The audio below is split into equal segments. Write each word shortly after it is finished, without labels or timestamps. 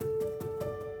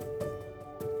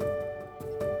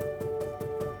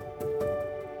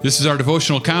This is our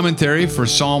devotional commentary for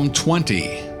Psalm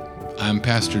 20. I'm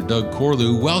Pastor Doug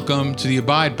Corlew. Welcome to the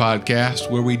Abide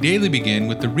Podcast, where we daily begin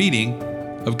with the reading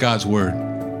of God's Word.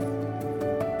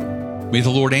 May the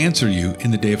Lord answer you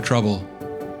in the day of trouble.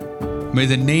 May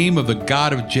the name of the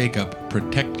God of Jacob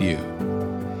protect you.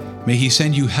 May He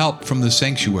send you help from the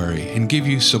sanctuary and give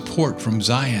you support from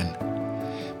Zion.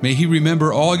 May He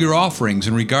remember all your offerings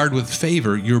and regard with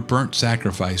favor your burnt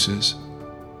sacrifices.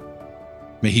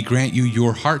 May He grant you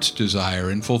your heart's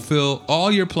desire and fulfill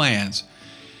all your plans.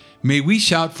 May we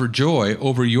shout for joy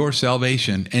over your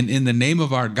salvation, and in the name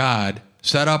of our God,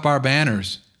 set up our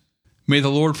banners. May the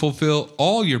Lord fulfill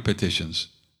all your petitions.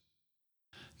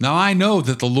 Now I know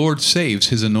that the Lord saves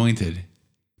His anointed.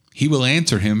 He will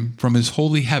answer him from His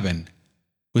holy heaven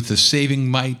with the saving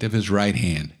might of His right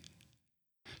hand.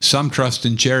 Some trust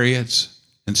in chariots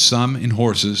and some in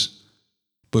horses,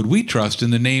 but we trust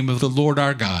in the name of the Lord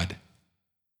our God.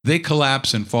 They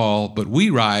collapse and fall, but we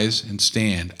rise and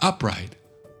stand upright.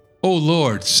 O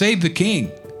Lord, save the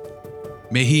King.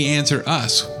 May He answer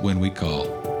us when we call.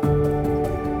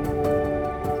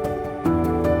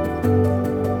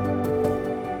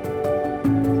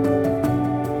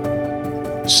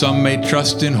 Some may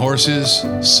trust in horses,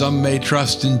 some may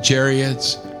trust in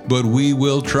chariots, but we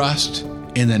will trust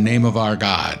in the name of our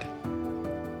God.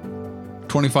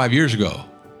 25 years ago,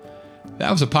 that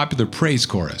was a popular praise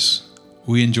chorus.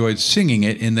 We enjoyed singing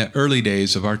it in the early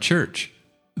days of our church.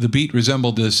 The beat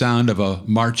resembled the sound of a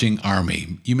marching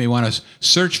army. You may want to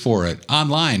search for it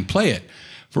online, play it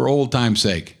for old time's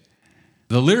sake.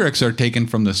 The lyrics are taken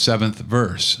from the 7th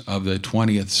verse of the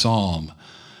 20th Psalm,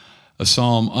 a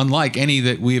psalm unlike any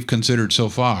that we have considered so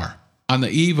far. On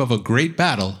the eve of a great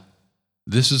battle,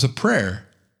 this is a prayer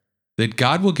that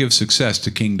God will give success to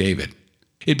King David.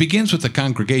 It begins with the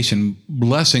congregation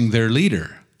blessing their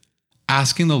leader,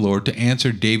 asking the Lord to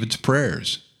answer David's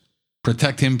prayers,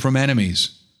 protect him from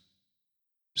enemies,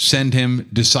 send him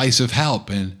decisive help,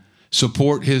 and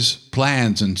support his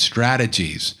plans and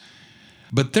strategies.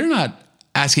 But they're not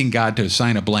asking God to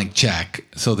sign a blank check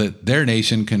so that their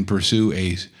nation can pursue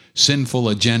a sinful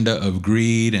agenda of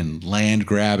greed and land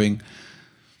grabbing.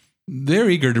 They're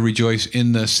eager to rejoice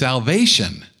in the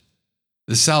salvation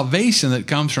that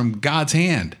comes from God's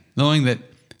hand, knowing that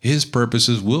His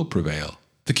purposes will prevail.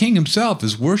 The king himself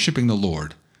is worshiping the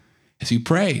Lord as he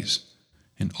prays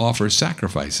and offers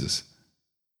sacrifices.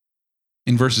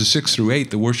 In verses 6 through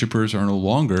 8, the worshipers are no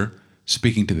longer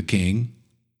speaking to the king,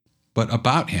 but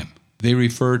about him. They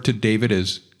refer to David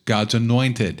as God's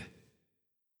anointed.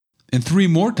 And 3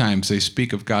 more times they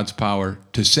speak of God's power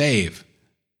to save.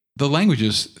 The language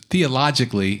is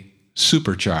theologically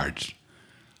supercharged,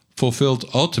 fulfilled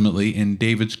ultimately in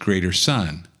David's greater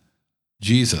son,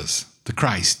 Jesus, the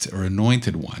Christ, or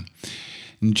anointed one.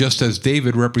 And just as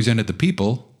David represented the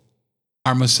people,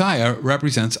 our Messiah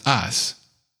represents us.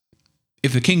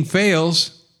 If the king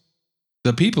fails,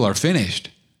 the people are finished.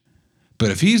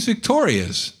 But if he's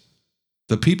victorious,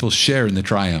 the people share in the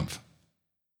triumph.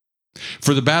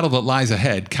 For the battle that lies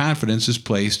ahead, confidence is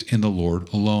placed in the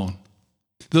Lord alone.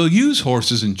 They'll use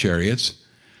horses and chariots,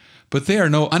 but they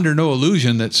are under no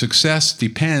illusion that success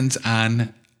depends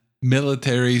on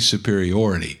military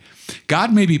superiority.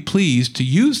 God may be pleased to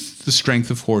use the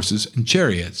strength of horses and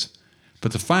chariots,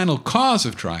 but the final cause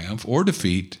of triumph or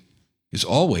defeat is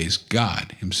always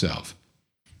God Himself.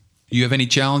 Do you have any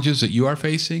challenges that you are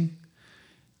facing?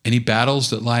 Any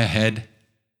battles that lie ahead?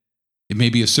 It may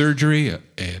be a surgery,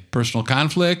 a personal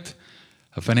conflict,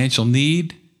 a financial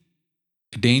need,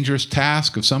 a dangerous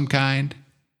task of some kind.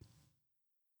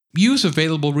 Use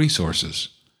available resources,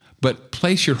 but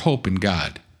place your hope in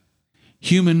God.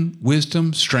 Human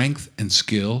wisdom, strength, and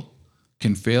skill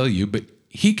can fail you, but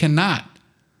He cannot.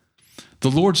 The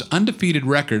Lord's undefeated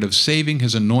record of saving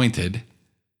His anointed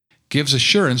gives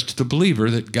assurance to the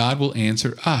believer that God will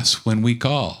answer us when we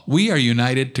call. We are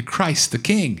united to Christ the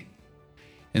King.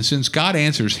 And since God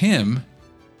answers Him,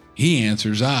 He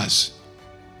answers us.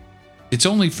 It's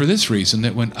only for this reason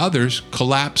that when others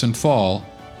collapse and fall,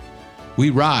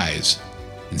 we rise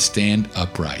and stand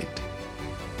upright.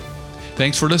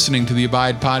 Thanks for listening to the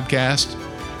Abide Podcast.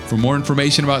 For more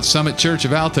information about Summit Church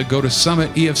of Alta, go to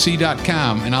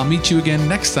summitefc.com, and I'll meet you again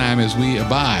next time as we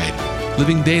abide,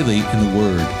 living daily in the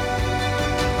Word.